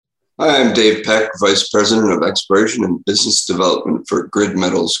Hi, I'm Dave Peck, Vice President of Exploration and Business Development for Grid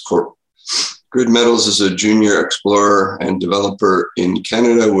Metals Corp. Grid Metals is a junior explorer and developer in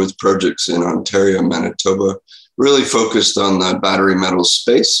Canada with projects in Ontario, Manitoba, really focused on the battery metals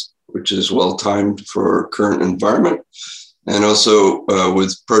space, which is well-timed for current environment, and also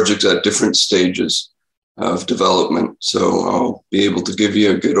with projects at different stages of development. So I'll be able to give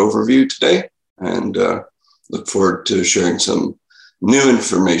you a good overview today and look forward to sharing some new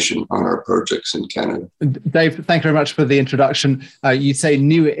information on our projects in Canada. Dave, thank you very much for the introduction. You say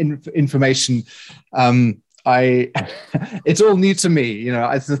new information. It's all new to me. You know,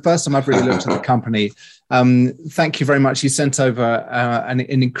 it's the first time I've really looked at the company. Thank you very much. You sent over an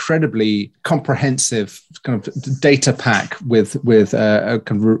incredibly comprehensive kind of data pack with a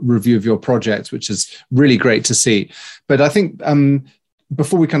kind of review of your project, which is really great to see. But I think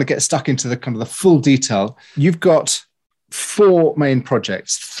before we kind of get stuck into the kind of the full detail, you've got 4 main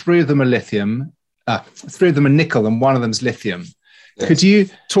projects. 3 of them are lithium, 3 of them are nickel, and 1 of them is lithium. Yes. Could you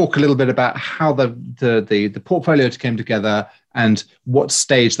talk a little bit about how the portfolio came together and what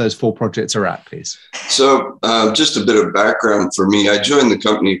stage those 4 projects are at, please? So just a bit of background for me. I joined the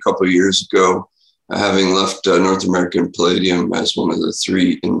company a couple of years ago, having left North American Palladium as one of the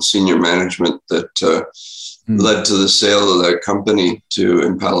 3 in senior management that led to the sale of that company to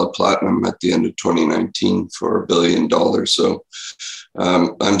Impala Platinum at the end of 2019 for $1 billion. So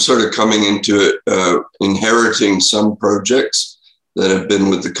I'm sort of coming into it, inheriting some projects that have been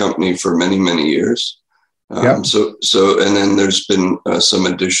with the company for many, many years. So and then there's been some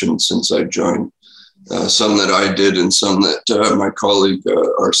additions since I joined, some that I did and some that my colleague,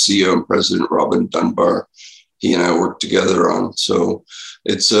 our CEO and president, Robin Dunbar, he and I worked together on. So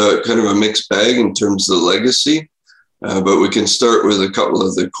it's kind of a mixed bag in terms of the legacy, but we can start with a couple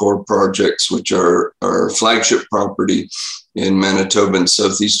of the core projects, which are our flagship property in Manitoba and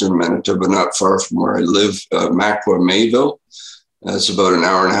southeastern Manitoba, not far from where I live, Makwa-Mayville. That's about an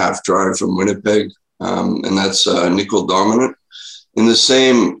hour-and-a-half drive from Winnipeg, and that's nickel dominant. In the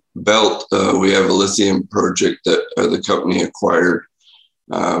same belt, we have a lithium project that the company acquired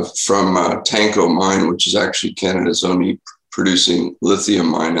from Tanco Mine, which is actually Canada's only producing lithium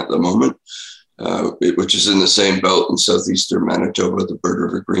mine at the moment, which is in the same belt in southeastern Manitoba, the Bird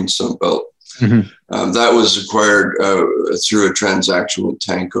River Greenstone Belt. Mm-hmm. That was acquired through a transaction with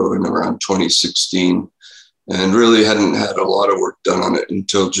Tanco in around 2016, and really hadn't had a lot of work done on it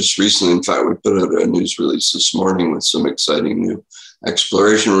until just recently. In fact, we put out a news release this morning with some exciting new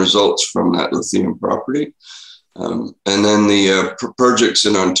exploration results from that lithium property. And then the projects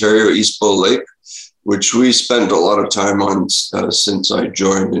in Ontario, East Bull Lake, which we spent a lot of time on since I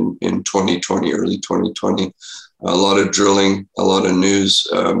joined in 2020, early 2020. A lot of drilling, a lot of news,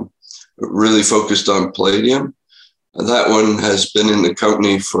 really focused on palladium. That one has been in the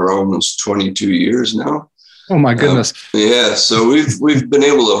company for almost 22 years now. Oh my goodness. So we've been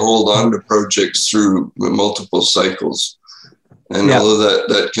able to hold on to projects through multiple cycles. And although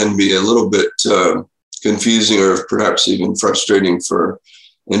that can be a little bit confusing or perhaps even frustrating for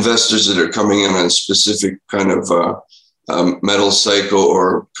investors that are coming in on a specific kind of metal cycle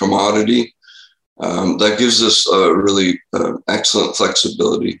or commodity, that gives us a really excellent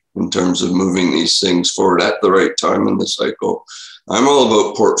flexibility in terms of moving these things forward at the right time in the cycle. I'm all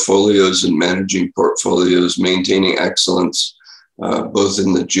about portfolios and managing portfolios, maintaining excellence, both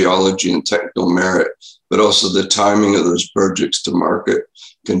in the geology and technical merit, but also the timing of those projects to market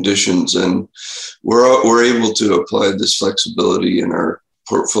conditions. And we're able to apply this flexibility in our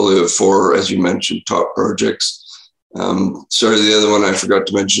portfolio of 4, as you mentioned, top projects. The other one I forgot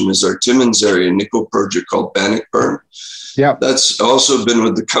to mention is our Timmins area nickel project called Bannockburn. Yeah, that's also been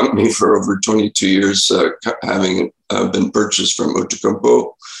with the company for over 22 years, having been purchased from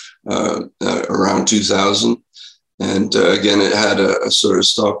Outokumpu around 2000. And again, it had a sort of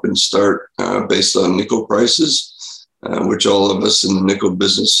stop and start based on nickel prices, which all of us in the nickel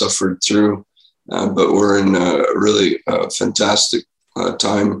business suffered through. But we're in a really fantastic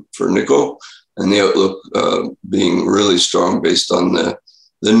time for nickel, and the outlook being really strong based on the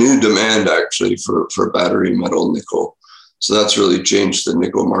new demand actually for battery metal nickel. So that's really changed the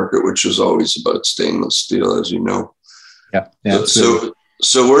nickel market, which was always about stainless steel, as you know.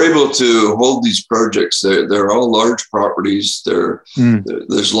 So we're able to hold these projects. They're all large properties.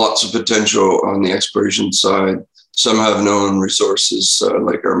 There's lots of potential on the exploration side. Some have known resources,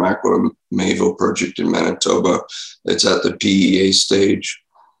 like our Makwa-Mayville project in Manitoba. It's at the PEA stage,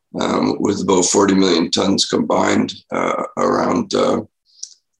 with about 40 million tons combined, around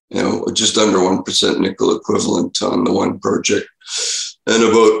just under 1% nickel equivalent on the one project, and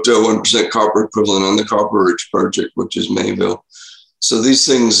about 1% copper equivalent on the Copper Ridge project, which is Mayville. So these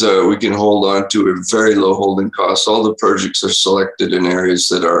things we can hold on to at very low holding costs. All the projects are selected in areas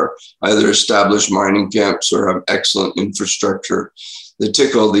that are either established mining camps or have excellent infrastructure. They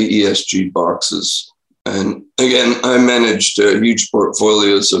tick all the ESG boxes. And again, I managed huge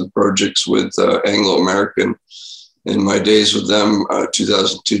portfolios of projects with Anglo American in my days with them,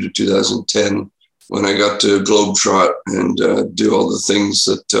 2002 to 2010, when I got to globetrot and do all the things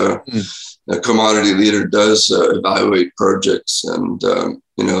that a commodity leader does, evaluate projects. And,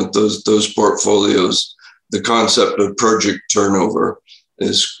 those portfolios, the concept of project turnover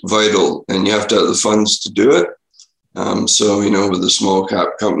is vital, and you have to have the funds to do it. With the small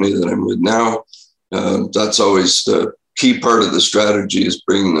cap company that I'm with now, that's always the key part of the strategy, is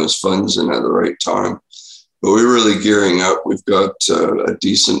bringing those funds in at the right time. But we're really gearing up. We've got a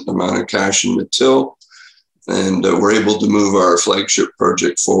decent amount of cash in the till, and we're able to move our flagship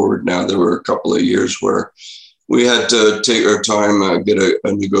project forward now. There were a couple of years where we had to take our time, get a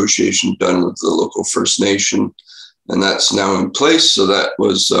negotiation done with the local First Nation, and that's now in place. So that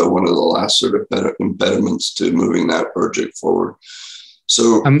was one of the last sort of impediments to moving that project forward.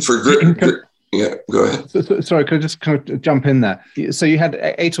 So yeah, go ahead. Sorry, could I just kind of jump in there? So you had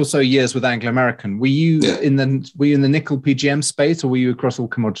 8 or so years with Anglo American. Were you in the nickel PGM space, or were you across all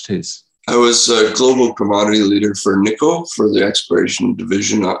commodities? I was a global commodity leader for nickel for the exploration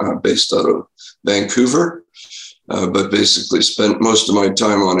division based out of Vancouver, but basically spent most of my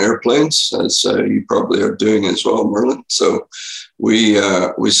time on airplanes, as you probably are doing as well, Merlin. So we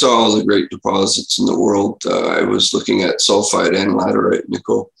saw all the great deposits in the world. I was looking at sulfide and laterite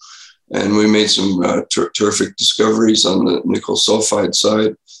nickel, and we made some terrific discoveries on the nickel sulfide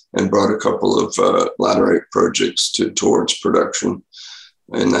side and brought a couple of laterite projects towards production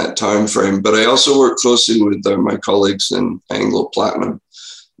in that time frame. But I also worked closely with my colleagues in Anglo Platinum,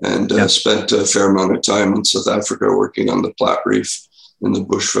 and spent a fair amount of time in South Africa working on the Platreef in the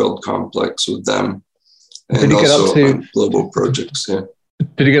Bushveld complex with them, and also on global projects. Yeah.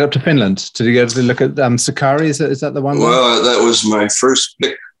 Did you get up to Finland? Did you get to look at Sakari? Is that the one? Well, that was my first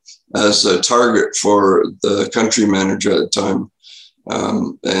pick as a target for the country manager at the time.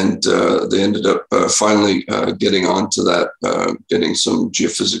 They ended up finally getting onto that, getting some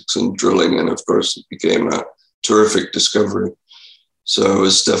geophysics and drilling. And of course, it became a terrific discovery. So I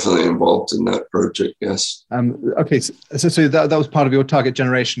was definitely involved in that project, yes. Okay, so that was part of your target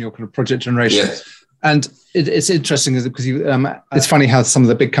generation, your kind of project generation. Yes. And it's interesting because it's funny how some of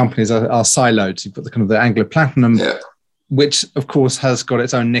the big companies are siloed. You've got the kind of the Anglo Platinum, which of course has got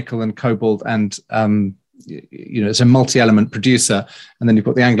its own nickel and cobalt, and it's a multi-element producer. And then you've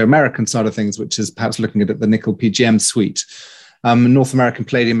got the Anglo American side of things, which is perhaps looking at the nickel PGM suite. North American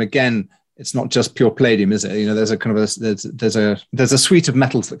Palladium, again, it's not just pure palladium, is it? There's a kind of there's a suite of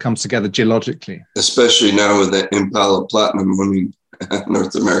metals that comes together geologically. Especially now with the Impala Platinum owning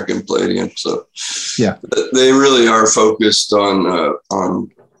North American Palladium. So yeah, they really are focused on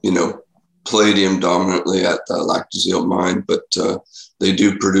palladium dominantly at the Lactazil mine, but they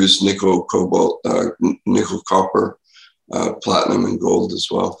do produce nickel, cobalt, nickel, copper, platinum, and gold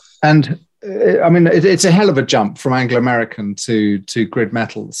as well. And it's a hell of a jump from Anglo American to Grid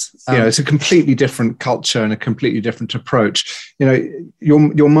Metals. It's a completely different culture and a completely different approach.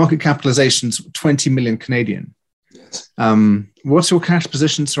 Your market capitalization's 20 million Canadian. Yes. What's your cash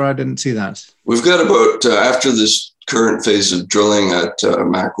position, sir? I didn't see that. We've got about after this current phase of drilling at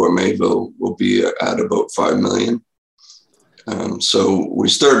Makwa Mayville, we'll be at about 5 million. So we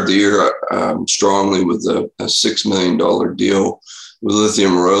started the year strongly with a $6 million deal with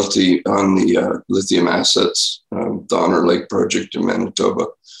Lithium Royalty on the lithium assets, the Honor Lake project in Manitoba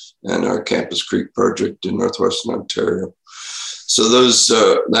and our Campus Creek project in northwestern Ontario. So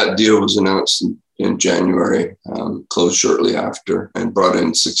that deal was announced in January, closed shortly after, and brought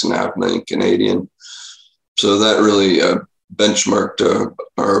in 6.5 million Canadian. So that really benchmarked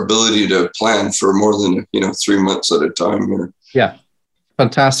our ability to plan for more than 3 months at a time here. Yeah.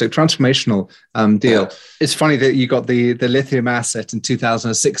 Fantastic, transformational deal. Yeah. It's funny that you got the lithium asset in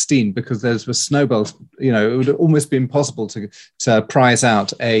 2016 because there was snowballs. It would almost be impossible to prize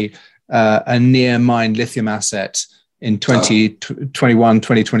out a near mine lithium asset in 2021,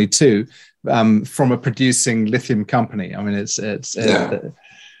 2022 from a producing lithium company. I mean, it's that's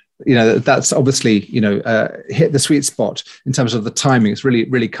obviously hit the sweet spot in terms of the timing. It's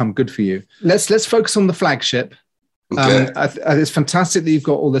really come good for you. Let's focus on the flagship. Okay. It's fantastic that you've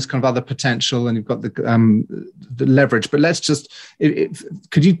got all this kind of other potential and you've got the leverage, but let's just,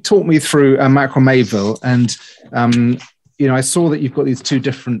 could you talk me through Makwa Mayville? And, I saw that you've got these two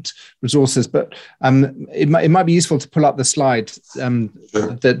different resources, but it might be useful to pull up the slide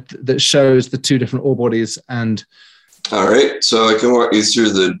sure. that shows the two different ore bodies and All right, so I can walk you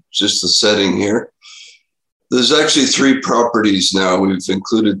through just the setting here. There's actually 3 properties now. We've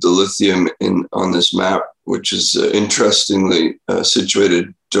included the lithium on this map, which is interestingly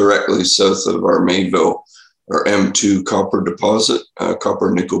situated directly south of our Mayville or M2 copper deposit,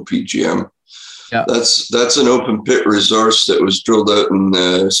 copper nickel PGM. Yeah. That's an open pit resource that was drilled out in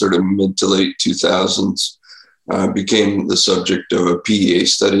the sort of mid to late 2000s, became the subject of a PEA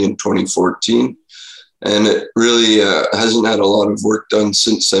study in 2014. And it really hasn't had a lot of work done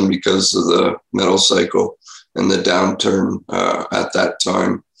since then because of the metal cycle and the downturn at that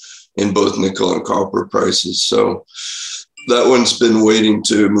time in both nickel and copper prices. So that one's been waiting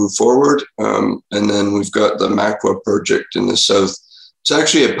to move forward. And then we've got the Makwa project in the south. It's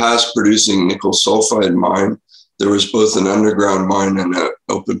actually a past producing nickel sulfide mine. There was both an underground mine and an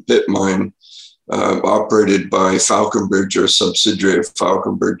open pit mine operated by Falconbridge, or a subsidiary of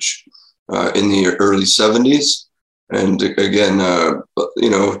Falconbridge, in the early 70s. And again, a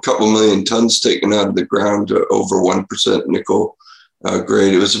couple million tons taken out of the ground, over 1% nickel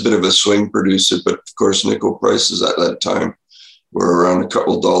grade. It was a bit of a swing producer, but of course, nickel prices at that time were around a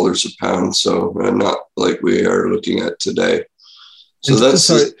couple dollars a pound. So not like we are looking at today. So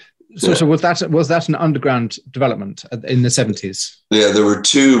So was that an underground development in the 70s? Yeah, there were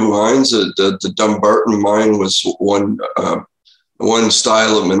 2 mines. The Dumbarton mine was one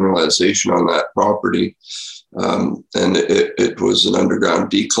style of mineralization on that property. And it was an underground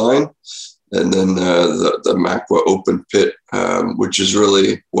decline. And then the Makwa open pit, which is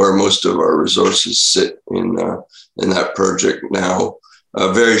really where most of our resources sit in that project now.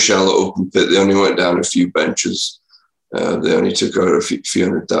 A very shallow open pit. They only went down a few benches. They only took out a few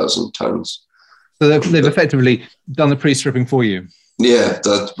 100,000 tons. So they've effectively done the pre-stripping for you. Yeah,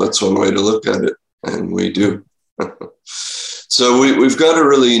 that's one way to look at it, and we do. So we've got a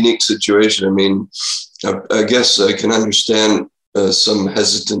really unique situation. I mean, I guess I can understand some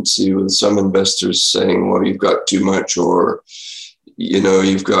hesitancy with some investors saying, well, you've got too much, or,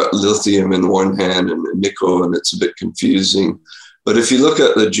 you've got lithium in one hand and nickel, and it's a bit confusing. But if you look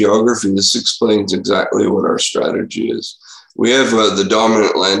at the geography, this explains exactly what our strategy is. We have the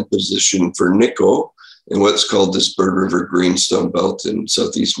dominant land position for nickel in what's called this Bird River Greenstone Belt in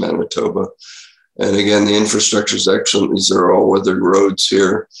southeast Manitoba. And again, the infrastructure is excellent. These are all weathered roads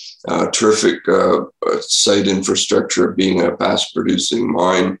here. Terrific site infrastructure, being a past producing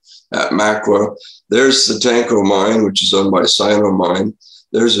mine at Makwa. There's the Tanko mine, which is owned by Sino Mine.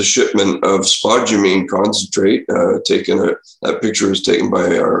 There's a shipment of spodumene concentrate. That picture was taken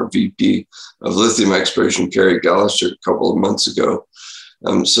by our VP of lithium exploration, Kerry Gallister, a couple of months ago.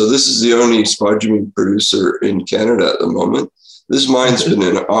 So this is the only spodumene producer in Canada at the moment. This mine's been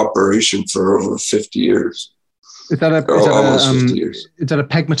in operation for over 50 years. Almost 50 years. Is that a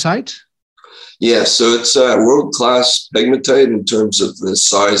pegmatite? Yeah, so it's a world-class pegmatite in terms of the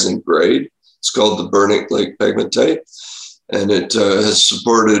size and grade. It's called the Burnick Lake pegmatite. And it has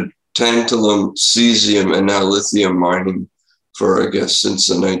supported tantalum, cesium, and now lithium mining for, I guess, since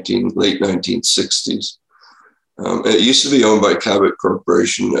the late 1960s. It used to be owned by Cabot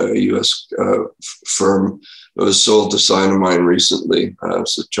Corporation, a U.S. firm. It was sold to Sinomine recently.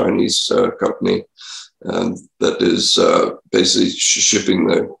 It's a Chinese company that is basically shipping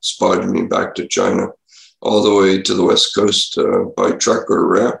the spodumene back to China, all the way to the West Coast by truck or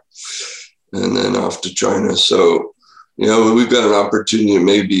rail, and then off to China. So, we've got an opportunity to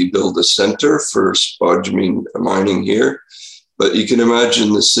maybe build a center for spodumene mining here, but you can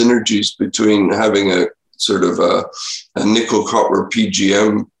imagine the synergies between having a sort of a nickel copper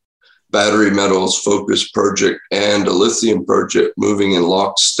PGM battery metals focused project and a lithium project moving in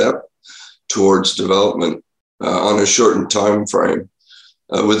lockstep towards development on a shortened time frame.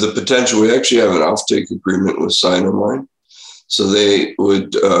 With the potential, we actually have an offtake agreement with Sinomine. So they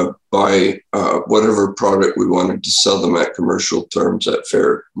would buy whatever product we wanted to sell them at commercial terms at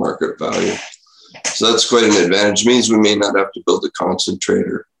fair market value. So that's quite an advantage. It means we may not have to build a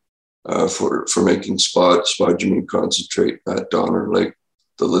concentrator for making spodumene concentrate at Donner Lake,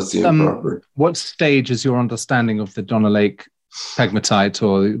 the lithium property. What stage is your understanding of the Donner Lake pegmatite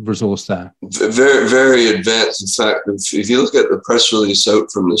or resource there? Very, very advanced. In fact, if you look at the press release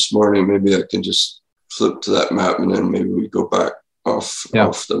out from this morning, maybe I can just flip to that map, and then maybe we go back off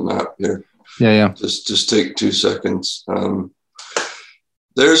the map here. Yeah. Just take 2 seconds.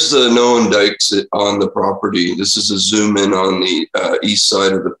 There's the known dikes on the property. This is a zoom in on the east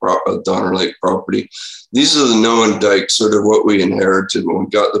side of the Donner Lake property. These are the known dikes, sort of what we inherited when we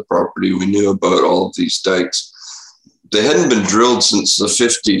got the property. We knew about all of these dikes. They hadn't been drilled since the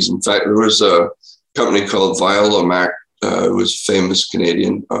 50s. In fact, there was a company called Viola Mac, who was a famous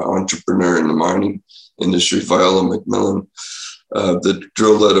Canadian entrepreneur in the mining industry, Viola McMillan, that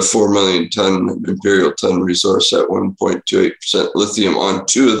drilled out a 4 million ton imperial ton resource at 1.28% lithium on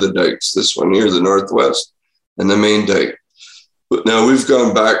two of the dikes, this one here, the Northwest, and the main dike. But now we've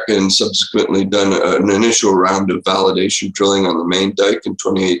gone back and subsequently done an initial round of validation drilling on the main dike in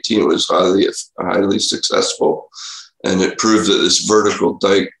 2018. It was highly successful, and it proved that this vertical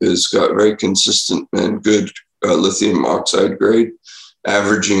dike has got very consistent and good lithium oxide grade,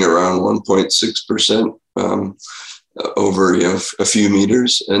 averaging around 1.6% over a few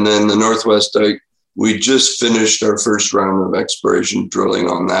meters. And then the Northwest dike, we just finished our first round of exploration drilling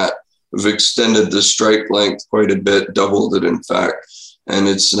on that. We've extended the strike length quite a bit, doubled it in fact, and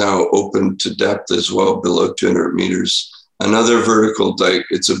it's now open to depth as well, below 200 meters. Another vertical dike,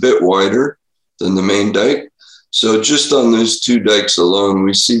 it's a bit wider than the main dike. So just on those two dikes alone,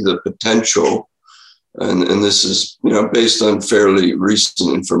 we see the potential, and this is based on fairly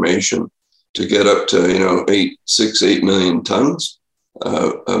recent information, to get up to 8 million tons,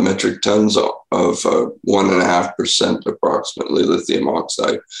 metric tons of 1.5% approximately lithium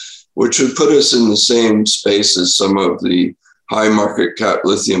oxide, which would put us in the same space as some of the high market cap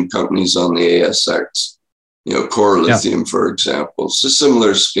lithium companies on the ASX, Core Lithium, for example. It's a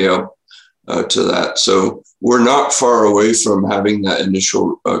similar scale to that. So we're not far away from having that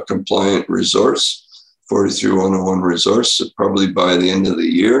initial compliant resource, 43101 resource. So probably by the end of the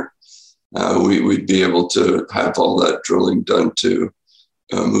year, we'd be able to have all that drilling done to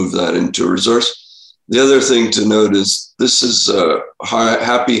move that into resource. The other thing to note is this is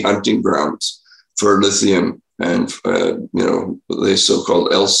happy hunting grounds for lithium and, the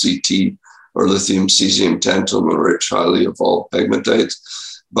so-called LCT, or lithium cesium tantalum rich highly evolved pegmatites.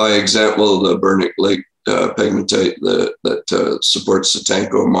 By example, the Burnick Lake pegmatite that supports the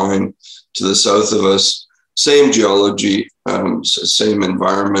Tanko mine to the south of us, same geology, same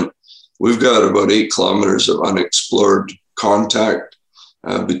environment. We've got about 8 kilometers of unexplored contact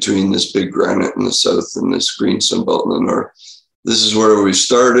between this big granite in the south and this greenstone belt in the north. This is where we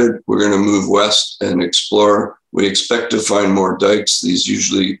started. We're going to move west and explore. We expect to find more dikes. These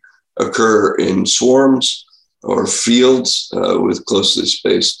usually occur in swarms or fields with closely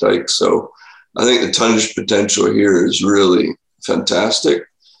spaced dikes. So I think the tonnage potential here is really fantastic,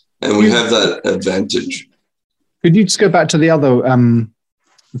 and we have that advantage. Could you just go back to the other,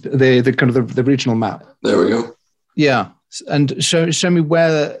 the kind of the regional map? There we go. Yeah. And show me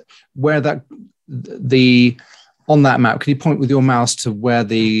where that on that map. Can you point with your mouse to where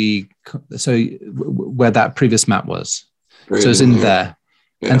where that previous map was? Right, so it's in here. there.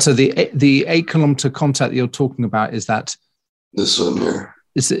 Yeah. And so the 8 kilometer contact that you're talking about is that this one here.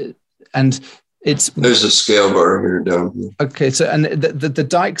 Is it? And it's there's a scale bar here down here. Okay, so and the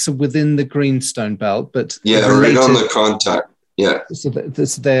dikes are within the greenstone belt, but right on the contact. Yeah. So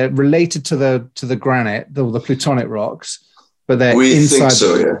they're related to the granite, the plutonic rocks, but they're we inside. Think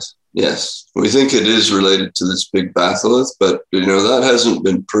so. Yes. We think it is related to this big batholith, but that hasn't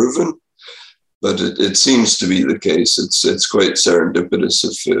been proven. But it seems to be the case. It's quite serendipitous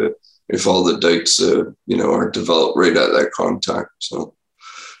if all the dikes are developed right at that contact. So.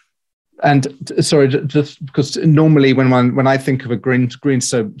 And sorry, just because normally when I think of a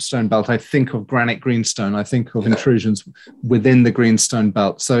greenstone belt, I think of granite greenstone. I think of intrusions within the greenstone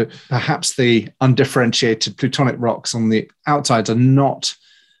belt. So perhaps the undifferentiated plutonic rocks on the outsides are not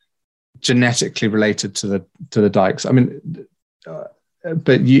genetically related to the dikes. I mean,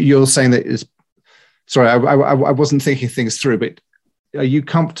 but you're saying that is. Sorry, I wasn't thinking things through. But are you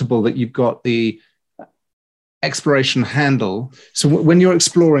comfortable that you've got the exploration handle? So when you're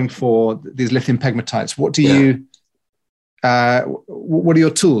exploring for these lithium pegmatites, what do you what are your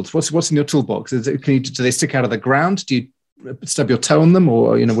tools? What's in your toolbox? Do they stick out of the ground? Do you stub your toe on them,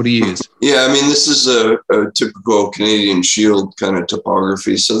 or what do you use? Yeah, I mean, this is a typical Canadian Shield kind of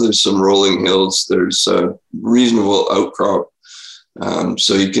topography. So there's some rolling hills. There's a reasonable outcrop.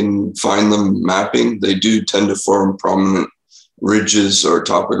 So you can find them mapping. They do tend to form prominent ridges or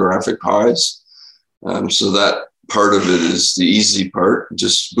topographic highs. So that part of it is the easy part,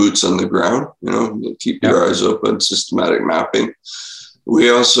 just boots on the ground, keep your eyes open, systematic mapping. We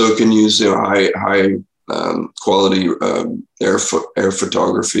also can use high quality air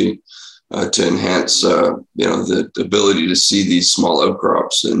photography to enhance the ability to see these small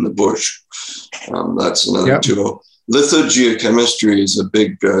outcrops in the bush. That's another tool. Lithogeochemistry is a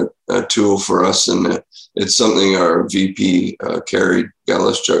big tool for us, and it's something our VP, Carrie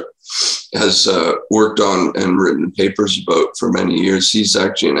Galaschuk, has worked on and written papers about for many years. He's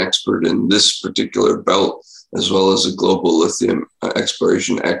actually an expert in this particular belt, as well as a global lithium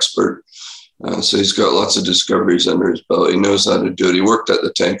exploration expert. So he's got lots of discoveries under his belt. He knows how to do it. He worked at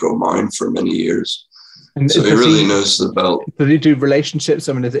the Tanko mine for many years. And so he really knows the belt. Does he do relationships?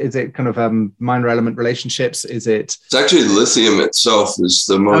 I mean, is it kind of minor element relationships? Is it? It's actually lithium itself is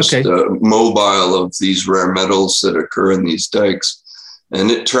the most mobile of these rare metals that occur in these dikes,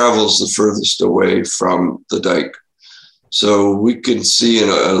 and it travels the furthest away from the dike. So we can see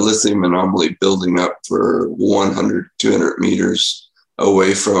a lithium anomaly building up for 100, 200 meters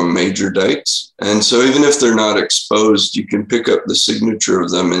away from major dikes. And so even if they're not exposed, you can pick up the signature of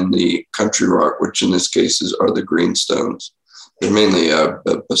them in the country rock, which in this case are the greenstones. They're mainly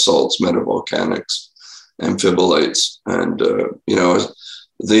basalts, metavolcanics, amphibolites. And,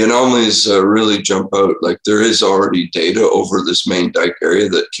 the anomalies really jump out. Like there is already data over this main dike area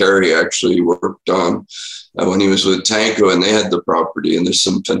that Kerry actually worked on when he was with Tanco, and they had the property. And there's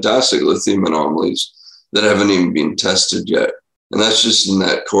some fantastic lithium anomalies that haven't even been tested yet. And that's just in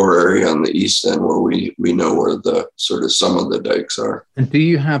that core area on the east end where we know where the sort of some of the dikes are. And do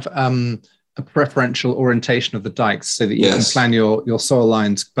you have a preferential orientation of the dikes so that you can plan your soil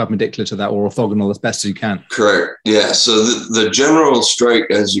lines perpendicular to that or orthogonal as best as you can? Correct. Yeah. So the general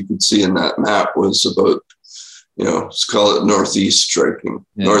strike, as you can see in that map, was about, let's call it northeast striking,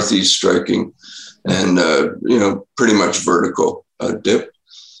 and, pretty much vertical dip.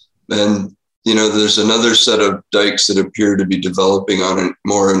 And, there's another set of dikes that appear to be developing on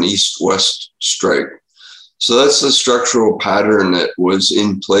more an east-west strike. So that's the structural pattern that was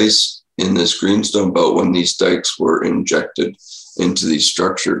in place in this greenstone belt when these dikes were injected into these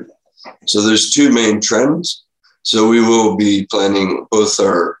structures. So there's two main trends. So we will be planning both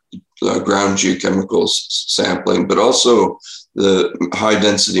our ground geochemical sampling, but also the high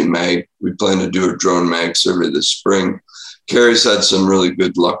density mag. We plan to do a drone mag survey this spring. Kerry's had some really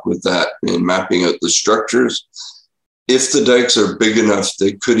good luck with that in mapping out the structures. If the dikes are big enough,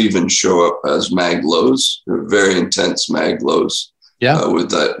 they could even show up as mag lows, very intense mag lows. With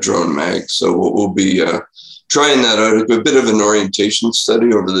that drone mag. So we'll be trying that out, a bit of an orientation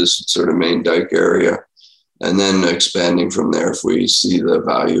study over this sort of main dike area, and then expanding from there if we see the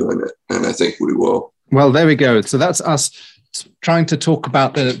value in it. And I think we will. Well, there we go. So that's us trying to talk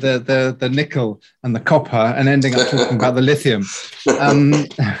about the nickel and the copper and ending up talking about the lithium.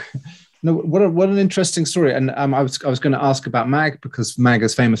 No, what an interesting story. And I was going to ask about mag, because mag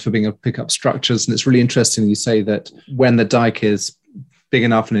is famous for being able to pick up structures. And it's really interesting you say that when the dike is big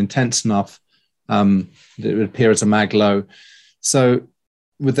enough and intense enough, it would appear as a mag low. So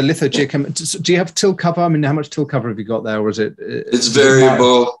with the lithogeochem, do you have till cover? I mean, how much till cover have you got there? Or is it? It's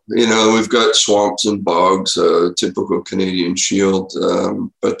variable. We've got swamps and bogs, typical Canadian shield,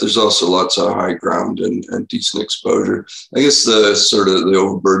 but there's also lots of high ground and decent exposure. I guess the sort of the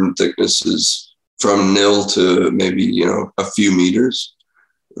overburden thickness is from nil to maybe, a few meters.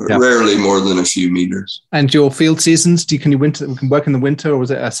 Rarely more than a few meters. And your field seasons, can you work in the winter, or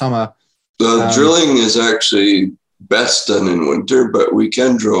was it a summer? The drilling is actually best done in winter, but we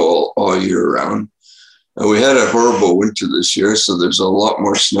can drill all year round. And we had a horrible winter this year, so there's a lot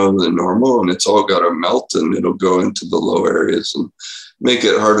more snow than normal, and it's all got to melt, and it'll go into the low areas and make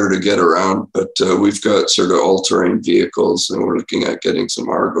it harder to get around. But we've got sort of all-terrain vehicles, and we're looking at getting some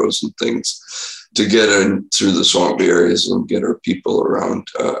Argos and things to get in through the swampy areas and get our people around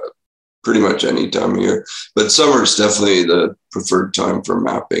pretty much any time of year. But summer is definitely the preferred time for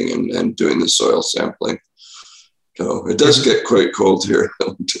mapping and doing the soil sampling. So it does get quite cold here in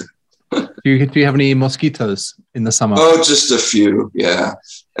the winter. Do you have any mosquitoes in the summer? Oh, just a few, yeah.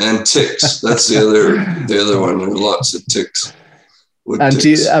 And ticks. That's the other one. There's lots of ticks.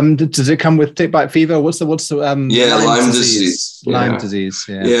 And does it come with tick bite fever? What's the Lyme disease? Lyme disease.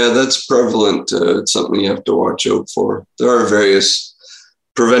 Yeah, that's prevalent. It's something you have to watch out for. There are various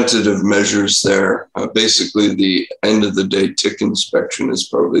preventative measures there. Basically, the end of the day tick inspection is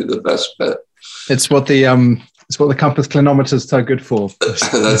probably the best bet. It's what the compass clinometer is so good for.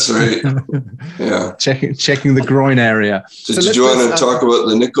 That's right. Yeah. Checking the groin area. Did you want to talk about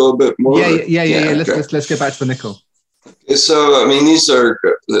the nickel a bit more? Yeah. Okay. Let's get back to the nickel. So, these are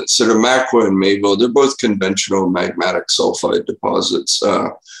sort of Makwa and Mayville. They're both conventional magmatic sulfide deposits.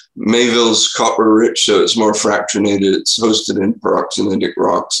 Mayville's copper rich, so it's more fractionated. It's hosted in peroxenitic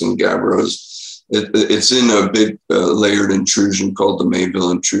rocks and gabbros. It's in a big layered intrusion called the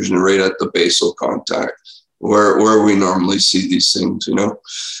Mayville intrusion, right at the basal contact, where we normally see these things.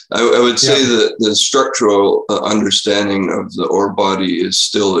 I would say that the structural understanding of the ore body is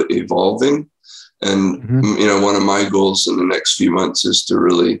still evolving. And, one of my goals in the next few months is to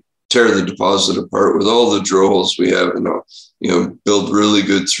really tear the deposit apart with all the drill holes we have and, build really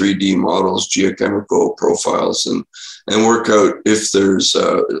good 3D models, geochemical profiles, and work out if there's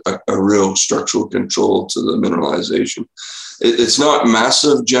a real structural control to the mineralization. It's not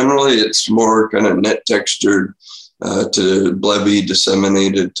massive generally. It's more kind of net textured to blebby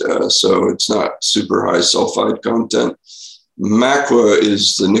disseminated. So it's not super high sulfide content. Makwa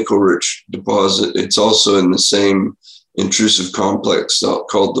is the nickel-rich deposit. It's also in the same intrusive complex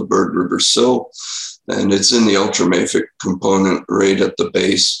called the Bird River Sill, and it's in the ultramafic component right at the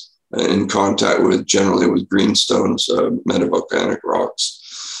base, in contact with generally with greenstones, metavolcanic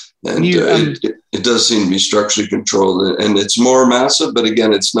rocks. And it does seem to be structurally controlled, and it's more massive, but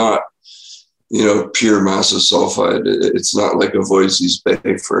again, it's not, pure massive sulfide. It's not like Avoisines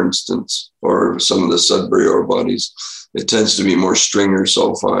Bay, for instance, or some of the Sudbury ore bodies. It tends to be more stringer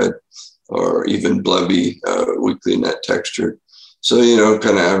sulfide or even blebby, weakly net textured. So,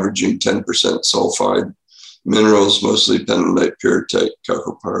 kind of averaging 10% sulfide minerals, mostly pentlandite, pyrrhotite,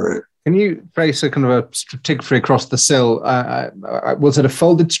 chalcopyrite. Can you trace a kind of a stratigraphy across the sill? Was it a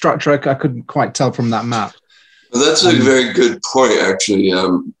folded structure? I couldn't quite tell from that map. Well, that's a very good point, actually.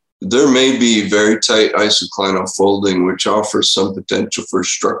 There may be very tight isoclinal folding, which offers some potential for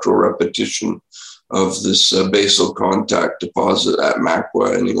structural repetition of this basal contact deposit at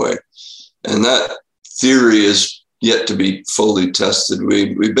Makwa anyway. And that theory is yet to be fully tested.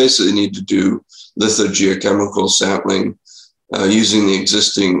 We basically need to do lithogeochemical sampling using the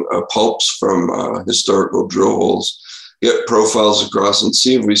existing pulps from historical drill holes, get profiles across and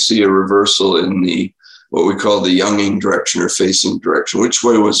see if we see a reversal in the what we call the younging direction or facing direction, which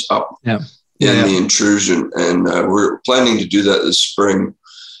way was up in the intrusion. And we're planning to do that this spring.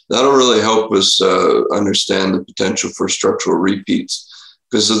 That'll really help us understand the potential for structural repeats,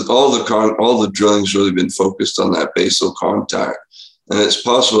 because all the drilling's really been focused on that basal contact, and it's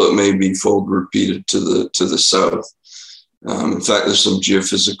possible it may be fold repeated to the south. In fact, there's some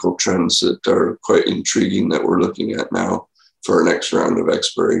geophysical trends that are quite intriguing that we're looking at now for our next round of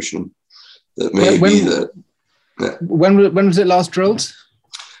exploration. That may be that. Yeah. When was it last drilled?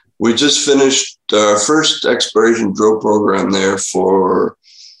 We just finished our first exploration drill program there for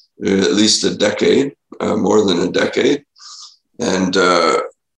at least a decade, more than a decade. And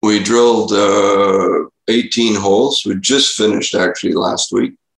we drilled 18 holes. We just finished actually last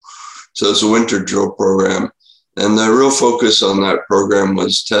week. So it's a winter drill program. And the real focus on that program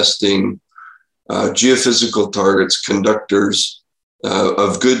was testing geophysical targets, conductors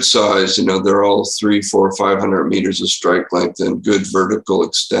of good size. They're all 300, 400, 500 meters of strike length and good vertical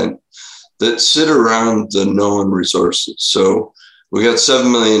extent that sit around the known resources. So we got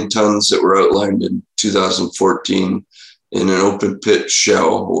 7 million tons that were outlined in 2014 in an open pit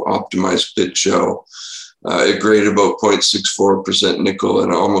shell, optimized pit shell. It graded about 0.64% nickel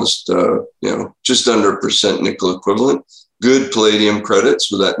and almost, just under a percent nickel equivalent. Good palladium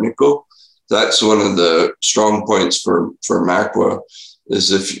credits with that nickel. That's one of the strong points for Makwa,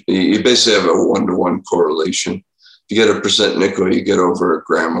 is if you basically have a 1-to-1 correlation. If you get 1% nickel, you get over a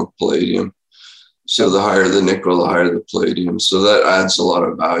gram of palladium. So the higher the nickel, the higher the palladium. So that adds a lot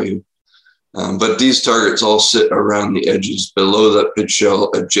of value. But these targets all sit around the edges below that pit shell,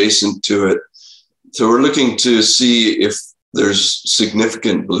 adjacent to it. So we're looking to see if there's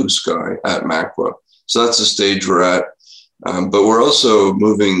significant blue sky at Makwa. So that's the stage we're at. But we're also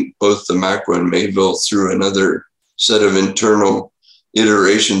moving both the Makwa and Mayville through another set of internal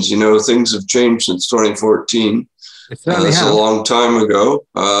iterations. Things have changed since 2014. That's a long time ago.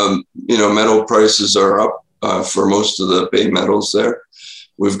 Metal prices are up for most of the bay metals there.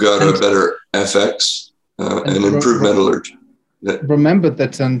 We've got a better FX and improved metallurgy. Remember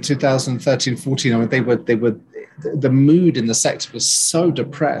that in 2013-14, they were the mood in the sector was so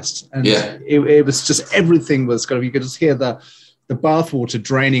depressed, and it was just everything was kind of, you could just hear the bathwater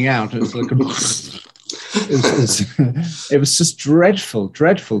draining out. It was like it was just dreadful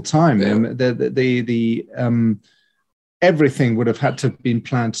time. Yeah. Everything would have had to have been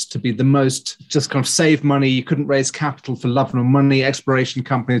planned to be the most, just kind of save money. You couldn't raise capital for love nor money. Exploration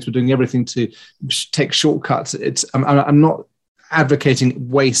companies were doing everything to take shortcuts. I'm not advocating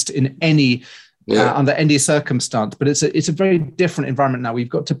waste in any under any circumstance, but it's a very different environment now. We've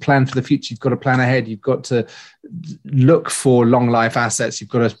got to plan for the future. You've got to plan ahead. You've got to look for long life assets. You've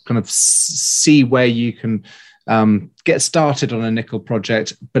got to kind of see where you can get started on a nickel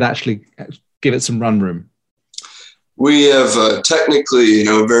project, but actually give it some run room. We have technically,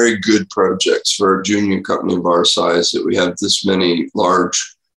 very good projects for a junior company of our size, that we have this many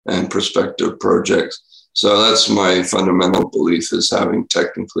large and prospective projects. So that's my fundamental belief, is having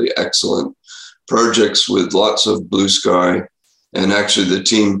technically excellent projects with lots of blue sky, and actually the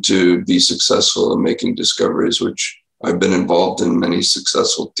team to be successful in making discoveries, which I've been involved in many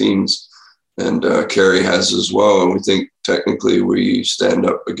successful teams, and Kerry has as well. And we think technically we stand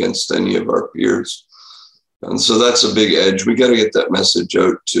up against any of our peers. And so that's a big edge. We got to get that message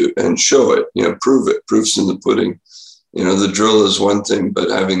out to and show it, prove it. Proof's in the pudding. The drill is one thing, but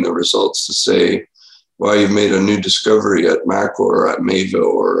having the results to say, well, you've made a new discovery at Makwa or at Mayville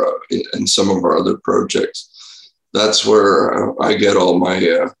or in some of our other projects. That's where I get all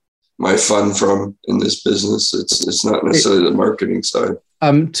my fun from in this business. It's not necessarily the marketing side.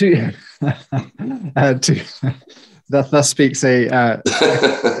 That speaks a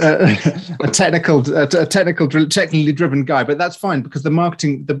technically driven guy, but that's fine because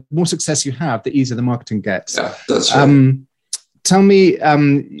the more success you have, the easier the marketing gets. Yeah, that's right. Tell me,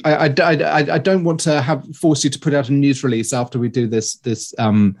 I don't want to force you to put out a news release after we do this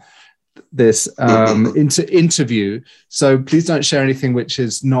interview. So please don't share anything which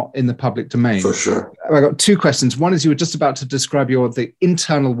is not in the public domain. For sure. I got two questions. One is you were just about to describe the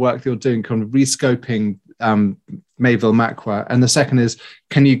internal work that you're doing, kind of rescoping Mayville Makwa, and the second is,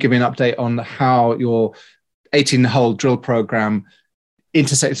 can you give me an update on how your 18-hole drill program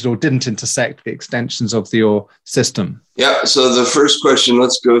intersected or didn't intersect the extensions of your system? Yeah, so the first question,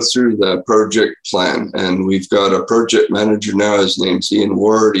 let's go through the project plan. And we've got a project manager now. His name's Ian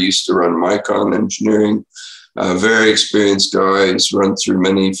Ward. He used to run Micon Engineering. A very experienced guy. He's run through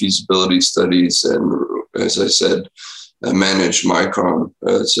many feasibility studies and, as I said, managed Micon.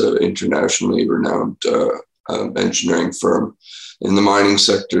 It's an internationally renowned engineering firm in the mining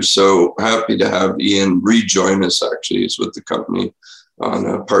sector. So happy to have Ian rejoin us. Actually, he's with the company on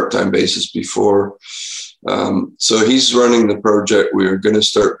a part-time basis before. So he's running the project. We are going to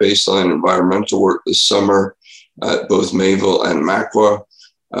start baseline environmental work this summer at both Mayville and Makwa.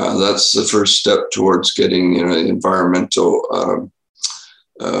 That's the first step towards getting environmental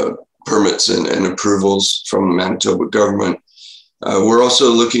permits and approvals from the Manitoba government. We're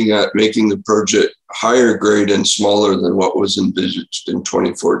also looking at making the project higher grade and smaller than what was envisaged in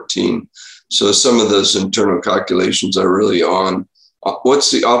 2014. So some of those internal calculations are really on what's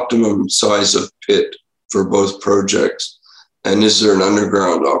the optimum size of pit for both projects? And is there an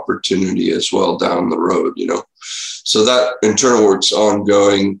underground opportunity as well down the road, So that internal work's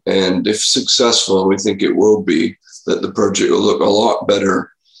ongoing. And if successful, we think it will be, that the project will look a lot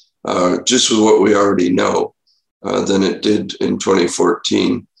better just with what we already know than it did in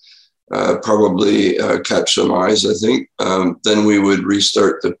 2014. Probably catch some eyes, I think. Then we would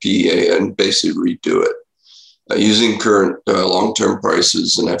restart the PEA and basically redo it. Using current long-term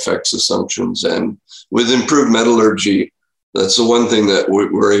prices and FX assumptions, and with improved metallurgy. That's the one thing that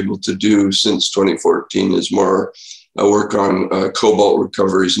we're able to do since 2014 is more work on cobalt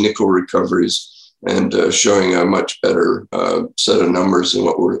recoveries, nickel recoveries, and showing a much better set of numbers than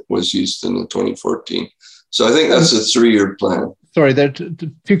what was used in the 2014. So I think that's a 3-year plan. Sorry, there are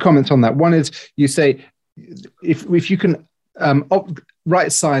two comments on that. One is you say if you can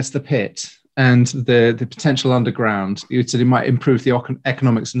right-size the pit and the potential underground, you said it might improve the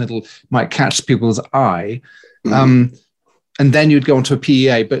economics and might catch people's eye. Mm-hmm. And then you'd go onto a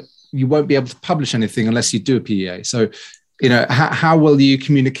PEA, but you won't be able to publish anything unless you do a PEA. So, how will you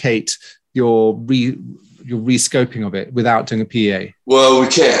communicate your rescoping of it without doing a PEA? Well, we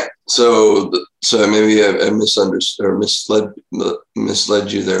can't. So maybe I misunderstood or misled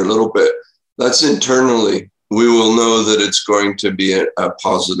you there a little bit. That's internally. We will know that it's going to be a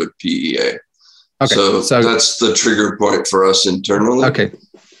positive PEA. Okay, so that's the trigger point for us internally. Okay.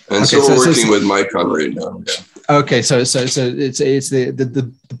 And so we're working with Micon right now. Yeah. Okay, so it's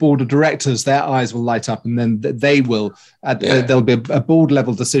the board of directors. Their eyes will light up, and then they will. There'll be a board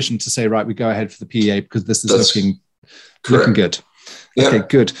level decision to say, right, we go ahead for the PEA because this is looking good. Yeah. Okay,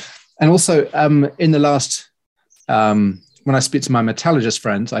 good. And also, in the last, when I speak to my metallurgist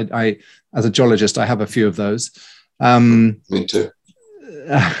friends, I as a geologist, I have a few of those. Me too.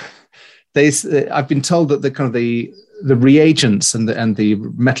 I've been told that the reagents and the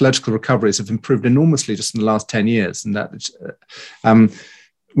metallurgical recoveries have improved enormously just in the last 10 years. And that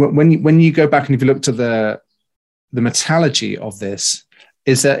when you go back and if you look to the metallurgy of this,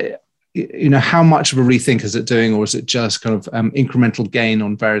 is that, how much of a rethink is it doing, or is it just kind of incremental gain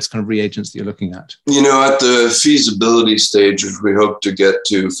on various kind of reagents that you're looking at? At the feasibility stage, which we hope to get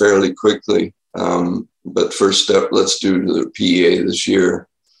to fairly quickly. But first step, let's do the PEA this year,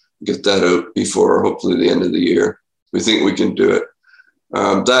 get that out before hopefully the end of the year. We think we can do it.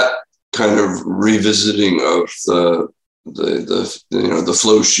 That kind of revisiting of the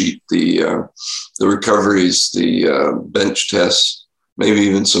flow sheet, the recoveries, the bench tests, maybe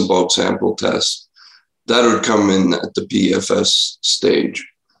even some bulk sample tests, that would come in at the PFS stage.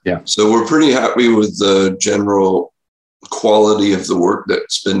 Yeah. So we're pretty happy with the general quality of the work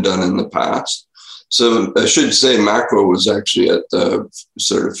that's been done in the past. So I should say Makwa was actually at the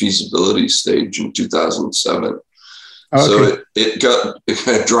sort of feasibility stage in 2007. Oh, okay. So it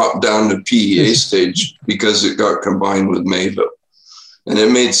got dropped down to PEA stage because it got combined with Mayville. And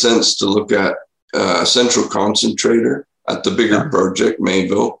it made sense to look at a central concentrator at the bigger project,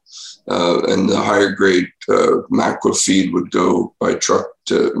 Mayville, and the higher grade Makwa feed would go by truck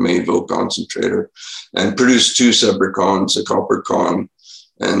to Mayville concentrator and produce two separate cons, a copper con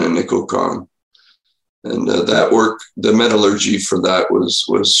and a nickel con. And that work, the metallurgy for that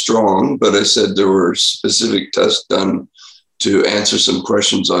was strong, but I said there were specific tests done to answer some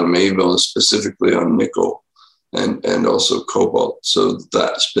questions on Mayville, specifically on nickel and also cobalt. So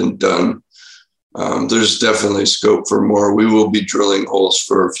that's been done. There's definitely scope for more. We will be drilling holes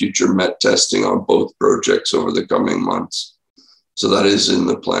for future met testing on both projects over the coming months. So that is in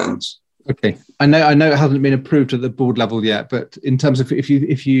the plans. Okay, I know it hasn't been approved at the board level yet, but in terms of if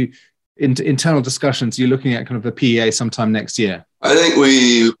you internal discussions, you're looking at kind of a PEA sometime next year. I think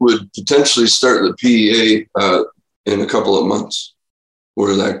we would potentially start the PEA in a couple of months.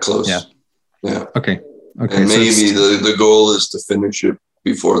 We're that close. Yeah. Okay. And maybe the goal is to finish it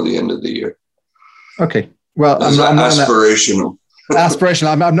before the end of the year. Okay. Well, I'm aspirational.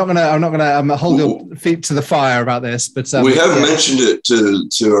 Aspirational. I'm not gonna hold your feet to the fire about this, but we have mentioned it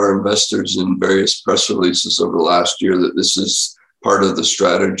to our investors in various press releases over the last year that this is part of the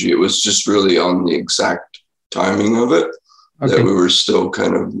strategy. It was just really on the exact timing of it that we were still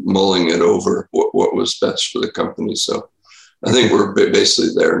kind of mulling it over what was best for the company. So I think we're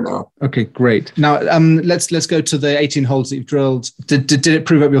basically there now. Okay, great. Now let's go to the 18 holes that you've drilled. Did it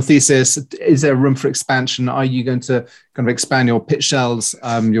prove up your thesis? Is there room for expansion? Are you going to kind of expand your pit shells,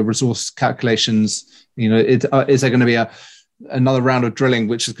 your resource calculations? You know, is there going to be another round of drilling,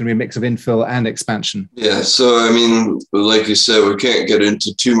 which is going to be a mix of infill and expansion? Yeah. So, I mean, like you said, we can't get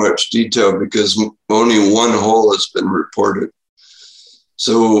into too much detail because only one hole has been reported.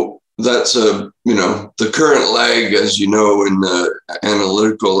 So that's the current lag, as you know, in the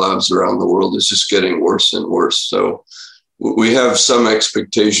analytical labs around the world is just getting worse and worse. So we have some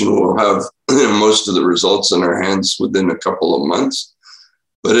expectation we'll have most of the results in our hands within a couple of months,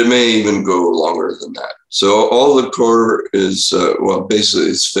 but it may even go longer than that. So all the core is, basically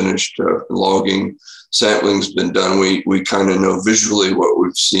it's finished. Logging, sampling's been done. We kind of know visually what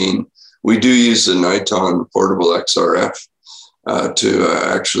we've seen. We do use the Niton portable XRF to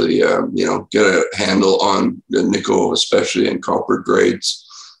actually, get a handle on the nickel, especially in copper grades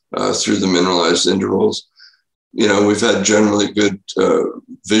through the mineralized intervals. You know, we've had generally good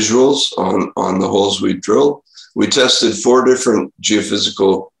visuals on the holes we drill. We tested 4 different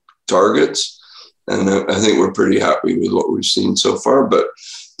geophysical targets, and I think we're pretty happy with what we've seen so far, but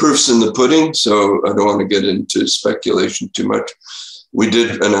proof's in the pudding, so I don't want to get into speculation too much. We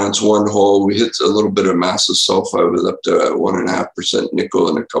did announce one hole. We hit a little bit of massive sulfide with up to 1.5% nickel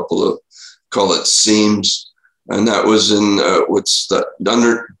and a couple of, call it seams. And that was in what's that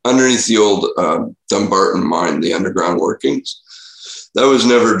underneath the old Dumbarton mine, the underground workings. That was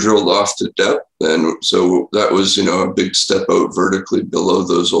never drilled off to depth. And so that was, a big step out vertically below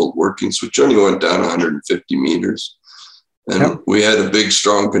those old workings, which only went down 150 meters. And we had a big,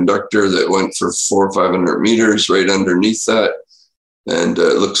 strong conductor that went for 400 or 500 meters right underneath that. And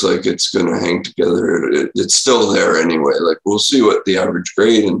it looks like it's going to hang together. It's still there anyway. Like, we'll see what the average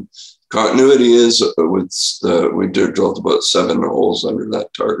grade and continuity is. We drilled about 7 holes under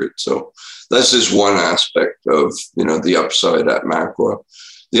that target. So that's just one aspect of, the upside at Makwa.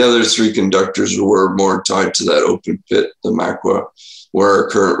 The other 3 conductors were more tied to that open pit, the Makwa, where our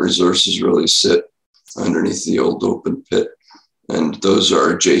current resources really sit underneath the old open pit. And those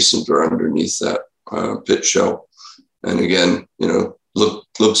are adjacent or underneath that pit shell. And again,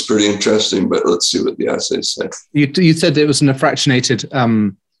 looks pretty interesting, but let's see what the assays say. You said it was an fractionated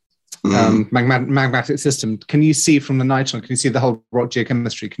magmatic system. Can you see from the Niton? Can you see the whole rock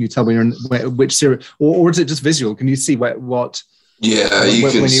geochemistry? Can you tell when you're in which series, or is it just visual? Can you see what? Yeah,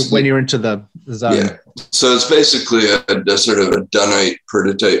 when you're into the zone. Yeah, so it's basically a sort of a dunite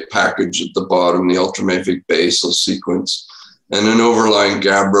peridotite package at the bottom, the ultramafic basal sequence, and an overlying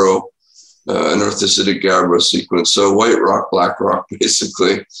gabbro. An orthositic gabbro sequence. So white rock, black rock,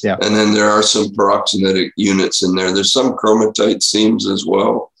 basically. Yeah. And then there are some peroxenitic units in there. There's some chromatite seams as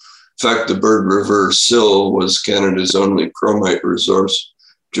well. In fact, the Bird River sill was Canada's only chromite resource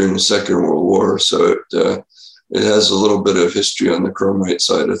during the Second World War. So it has a little bit of history on the chromite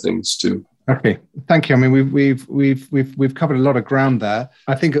side of things too. Okay, thank you. I mean, we've covered a lot of ground there.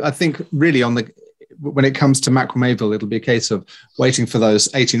 I think really when it comes to Makwa Mayville, it'll be a case of waiting for those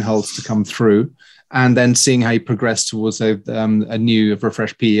 18 holes to come through. and then seeing how you progress towards a new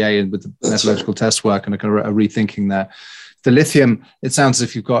refreshed PEA and with the metallurgical test work and a kind of a rethinking there. The lithium, it sounds as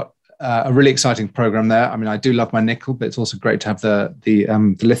if you've got a really exciting program there. I mean, I do love my nickel, but it's also great to have the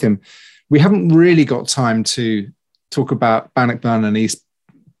lithium. We haven't really got time to talk about Bannockburn and East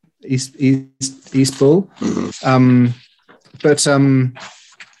Bull, but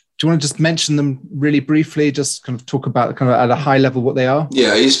do you want to just mention them really briefly? Just kind of talk about kind of at a high level what they are.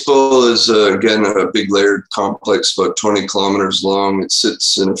 Yeah, East Bull is again a big layered complex, about 20 kilometers long. It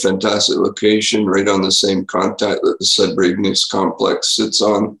sits in a fantastic location, right on the same contact that the Sudbury Igneous Complex sits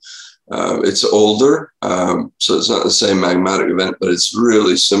on. It's older, so it's not the same magmatic event, but it's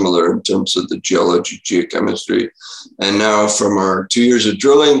really similar in terms of the geology, geochemistry. And now from our 2 years of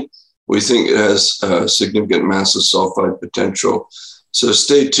drilling, we think it has significant massive sulfide potential. So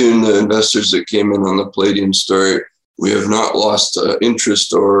stay tuned, the investors that came in on the palladium story. We have not lost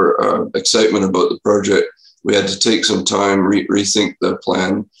interest or excitement about the project. We had to take some time, rethink the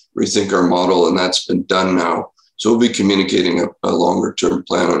plan, rethink our model, and that's been done now. So we'll be communicating a longer term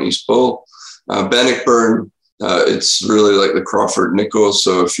plan on East Bull. Bannockburn, it's really like the Crawford nickel.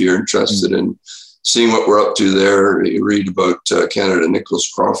 So if you're interested in seeing what we're up to there, you read about Canada Nickel's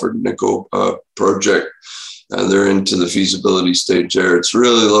Crawford nickel project. They're into the feasibility stage there. It's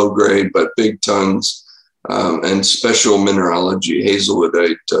really low grade, but big tons and special mineralogy,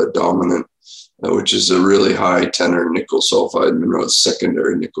 hazelwoodite dominant, which is a really high tenor nickel sulfide mineral,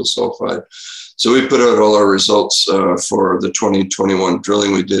 secondary nickel sulfide. So we put out all our results for the 2021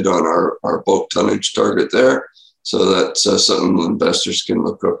 drilling we did on our bulk tonnage target there. So that's something investors can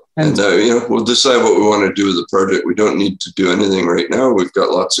look up. And we'll decide what we want to do with the project. We don't need to do anything right now. We've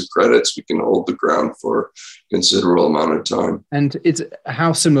got lots of credits. We can hold the ground for a considerable amount of time. And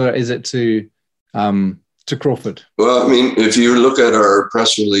how similar is it to Crawford? Well, I mean, if you look at our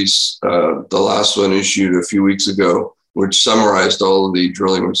press release, the last one issued a few weeks ago, which summarized all of the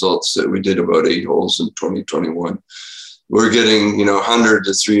drilling results that we did about 8 holes in 2021. We're getting, 100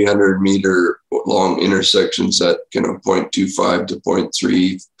 to 300 meter long intersections at, 0.25 to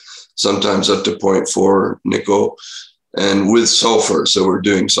 0.3, sometimes up to 0.4 nickel, and with sulfur. So we're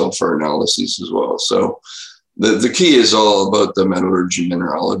doing sulfur analyses as well. So the key is all about the metallurgy,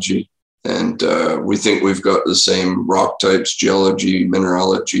 mineralogy. And we think we've got the same rock types, geology,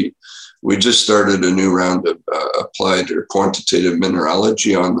 mineralogy. We just started a new round of applied or quantitative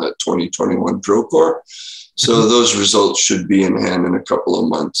mineralogy on the 2021 drill core. So those results should be in hand in a couple of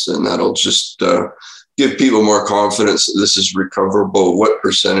months, and that'll just give people more confidence that this is recoverable. What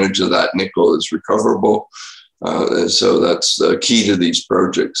percentage of that nickel is recoverable? And so that's the key to these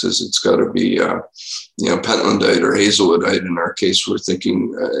projects, is it's got to be, pentlandite or hazelwoodite. In our case, we're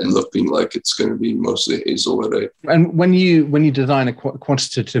thinking and looking like it's going to be mostly hazelwoodite. And when you design a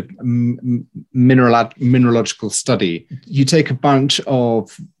quantitative mineralogical study, you take a bunch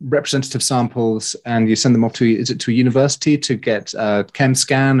of representative samples and you send them off to a university to get chem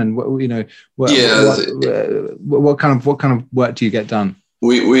scan, and what kind of work do you get done?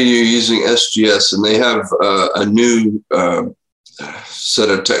 We're using SGS, and they have a new set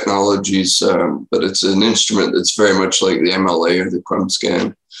of technologies, but it's an instrument that's very much like the MLA or the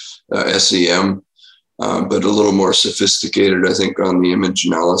QuemScan SEM, but a little more sophisticated, I think, on the image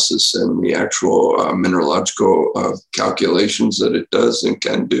analysis and the actual mineralogical calculations that it does and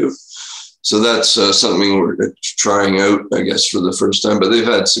can do. So that's something we're trying out, I guess, for the first time, but they've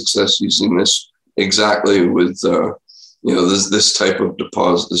had success using this exactly with this type of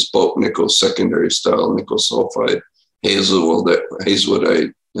deposit, this bulk nickel secondary style nickel sulfide, hazelwoodite,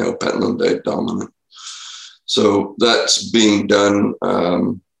 pentlandite dominant. So that's being done.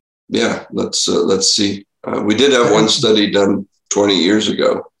 Let's see. We did have one study done 20 years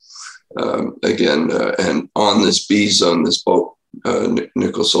ago, and on this B zone, this bulk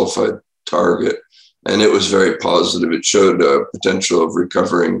nickel sulfide target, and it was very positive. It showed potential of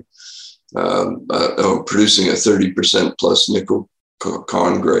recovering, producing a 30% plus nickel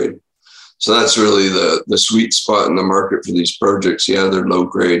con grade. So that's really the sweet spot in the market for these projects. Yeah, they're low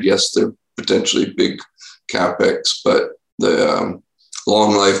grade. Yes, they're potentially big capex, but the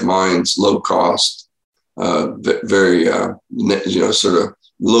long life mines, low cost, very sort of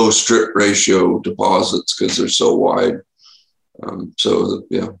low strip ratio deposits because they're so wide.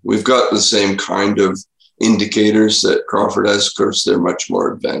 We've got the same kind of indicators that Crawford has. Of course, they're much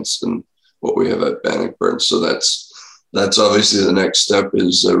more advanced than what we have at Bannockburn. So that's obviously the next step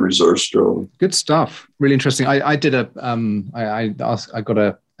is resource drilling. Good stuff. Really interesting. I did I got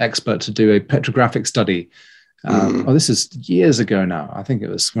an expert to do a petrographic study. This is years ago now. I think it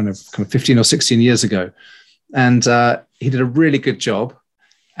was kind of 15 or 16 years ago. And he did a really good job.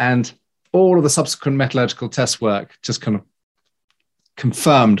 And all of the subsequent metallurgical test work just kind of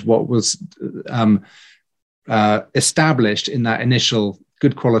confirmed what was established in that initial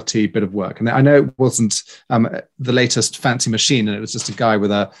good quality bit of work. And I know it wasn't the latest fancy machine, and it was just a guy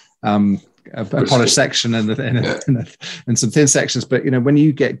with a polished section and some thin sections. But when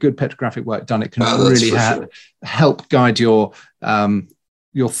you get good petrographic work done, it can really help guide your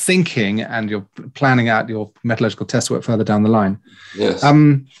thinking and your planning out your metallurgical test work further down the line. Yes.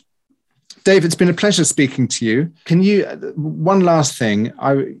 Dave, it's been a pleasure speaking to you. Can you, one last thing,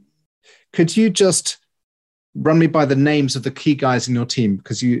 could you just run me by the names of the key guys in your team?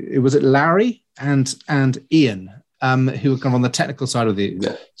 Because it was Larry and Ian, who were kind of on the technical side of the.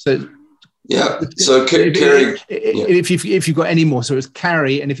 Yeah. So Carrie. If you've got any more, so it's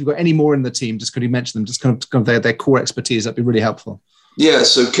Carrie, and if you've got any more in the team, just could you mention them? Just kind of their core expertise. That'd be really helpful. Yeah.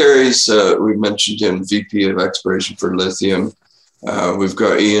 So Carrie's, we mentioned him, VP of Exploration for Lithium. We've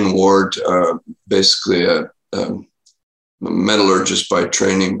got Ian Ward, basically a metallurgist by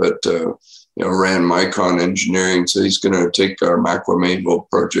training, but ran Micron Engineering. So he's going to take our Makwa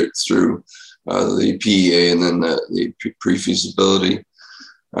project through the PEA and then the pre-feasibility.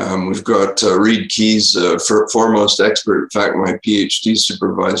 We've got Reed Keys, foremost expert, in fact, my PhD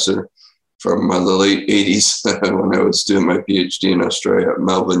supervisor from the late 80s when I was doing my PhD in Australia at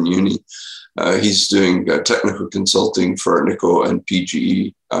Melbourne Uni. He's doing technical consulting for Nico and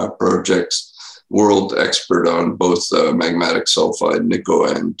PGE projects, world expert on both magmatic sulfide,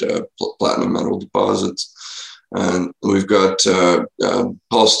 Nico, and platinum metal deposits. And we've got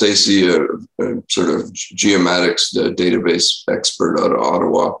Paul Stacey, a sort of geomatics database expert out of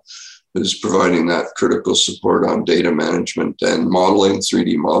Ottawa, who's providing that critical support on data management and modeling,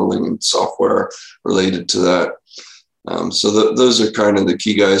 3D modeling and software related to that. So those are kind of the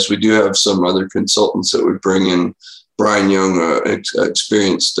key guys. We do have some other consultants that we bring in. Brian Young,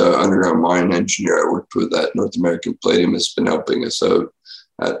 experienced underground mine engineer I worked with at North American Palladium, has been helping us out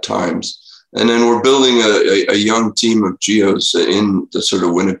at times. And then we're building a young team of geos in the sort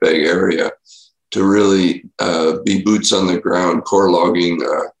of Winnipeg area to really be boots on the ground, core logging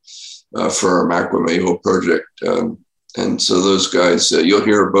for our Makwa project. And so those guys, you'll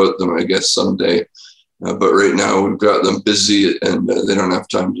hear about them, I guess, someday. But right now we've got them busy and they don't have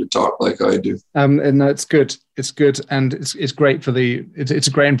time to talk like I do. And no, it's good. It's good. And it's great for it's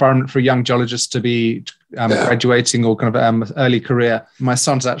a great environment for a young geologist to be graduating or kind of early career. My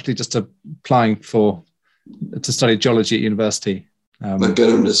son's actually just applying to study geology at university. I'll get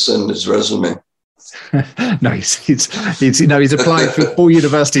him to send his resume. No, he's applying for 4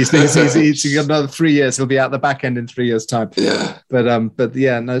 universities. He's got another 3 years. He'll be out the back end in 3 years' time. Yeah, but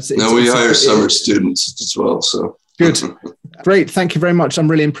yeah, no. We hire summer students as well. So good, great. Thank you very much. I'm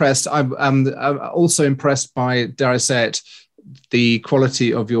really impressed. I'm also impressed by, dare I say it, the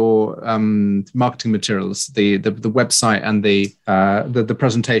quality of your marketing materials, the website and the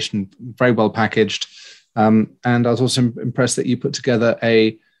presentation, very well packaged. And I was also impressed that you put together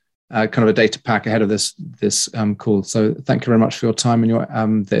a kind of a data pack ahead of this call. So thank you very much for your time and your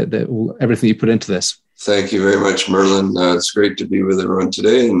everything you put into this. Thank you very much, Merlin. It's great to be with everyone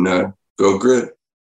today, and go Grit.